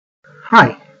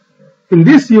Hi, in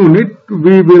this unit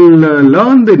we will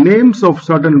learn the names of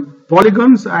certain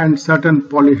polygons and certain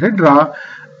polyhedra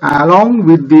along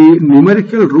with the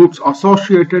numerical roots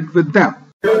associated with them.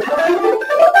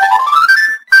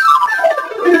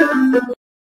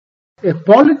 A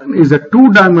polygon is a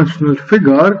two-dimensional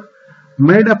figure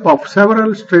made up of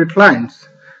several straight lines.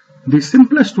 The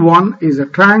simplest one is a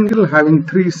triangle having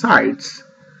three sides.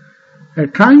 A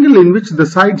triangle in which the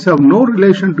sides have no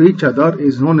relation to each other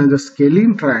is known as a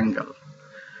scalene triangle.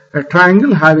 A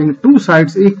triangle having two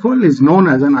sides equal is known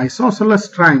as an isosceles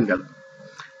triangle.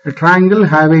 A triangle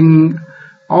having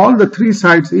all the three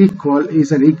sides equal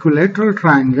is an equilateral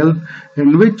triangle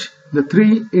in which the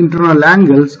three internal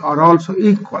angles are also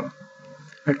equal.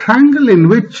 A triangle in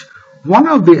which one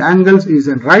of the angles is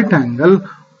a right angle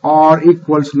or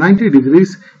equals 90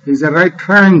 degrees is a right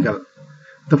triangle.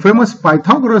 The famous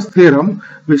Pythagoras theorem,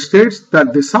 which states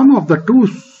that the sum of the two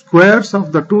squares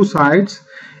of the two sides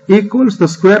equals the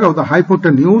square of the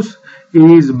hypotenuse,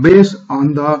 is based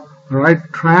on the right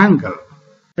triangle.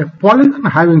 A polygon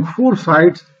having four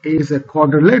sides is a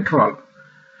quadrilateral.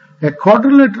 A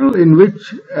quadrilateral in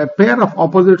which a pair of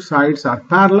opposite sides are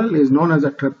parallel is known as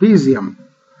a trapezium.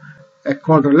 A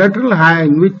quadrilateral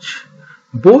in which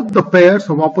both the pairs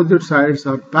of opposite sides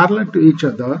are parallel to each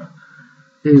other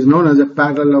is known as a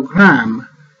parallelogram.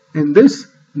 In this,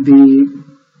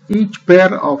 each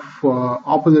pair of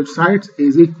opposite sides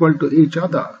is equal to each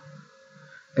other.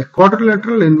 A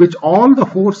quadrilateral in which all the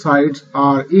four sides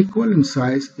are equal in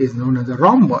size is known as a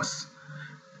rhombus.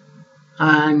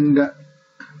 And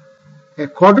a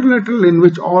quadrilateral in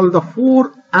which all the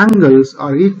four angles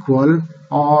are equal,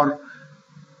 or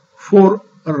four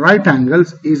right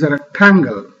angles, is a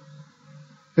rectangle.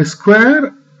 A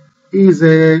square is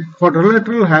a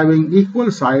quadrilateral having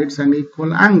equal sides and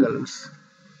equal angles.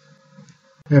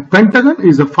 A pentagon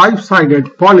is a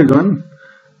five-sided polygon.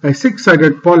 A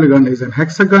six-sided polygon is a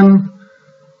hexagon.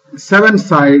 Seven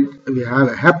sides we have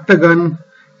a heptagon.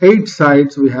 8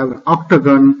 sides we have an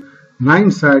octagon. 9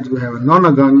 sides we have a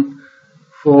nonagon.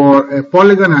 For a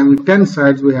polygon having 10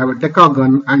 sides we have a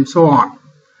decagon, and so on.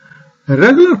 A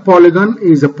regular polygon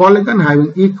is a polygon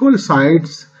having equal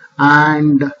sides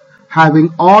and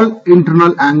having all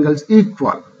internal angles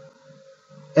equal.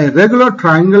 A regular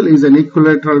triangle is an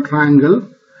equilateral triangle.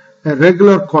 A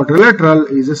regular quadrilateral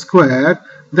is a square.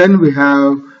 Then we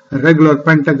have a regular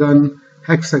pentagon,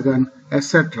 hexagon,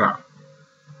 etc.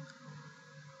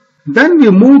 Then we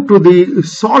move to the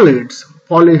solids.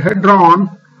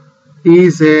 Polyhedron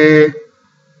is a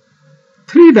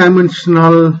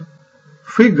three-dimensional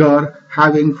figure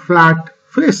having flat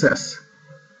faces.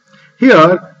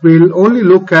 Here we will only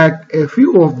look at a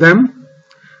few of them.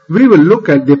 We will look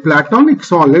at the Platonic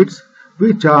solids,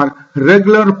 which are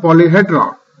regular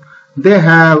polyhedron. They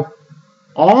have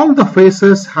all the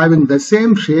faces having the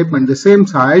same shape and the same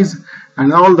size,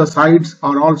 and all the sides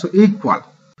are also equal.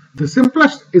 The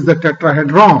simplest is the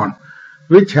tetrahedron,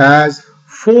 which has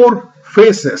four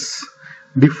faces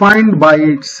defined by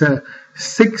its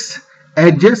 6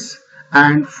 edges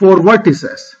and 4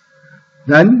 vertices.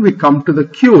 Then we come to the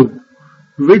cube,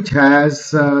 which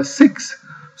has 6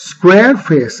 square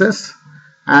faces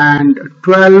and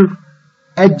 12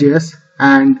 edges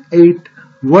and 8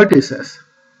 vertices.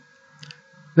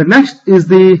 The next is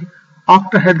the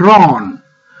octahedron,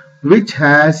 which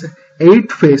has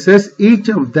 8 faces, each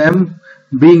of them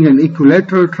being an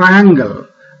equilateral triangle,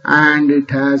 and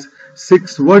it has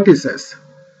 6 vertices.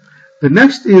 The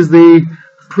next is the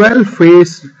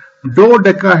 12-faced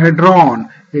dodecahedron,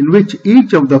 in which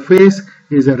each of the face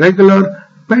is a regular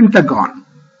pentagon.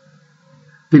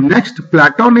 The next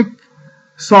Platonic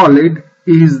solid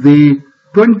is the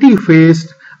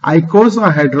 20-faced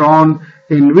icosahedron,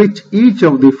 in which each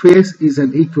of the face is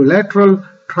an equilateral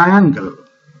triangle.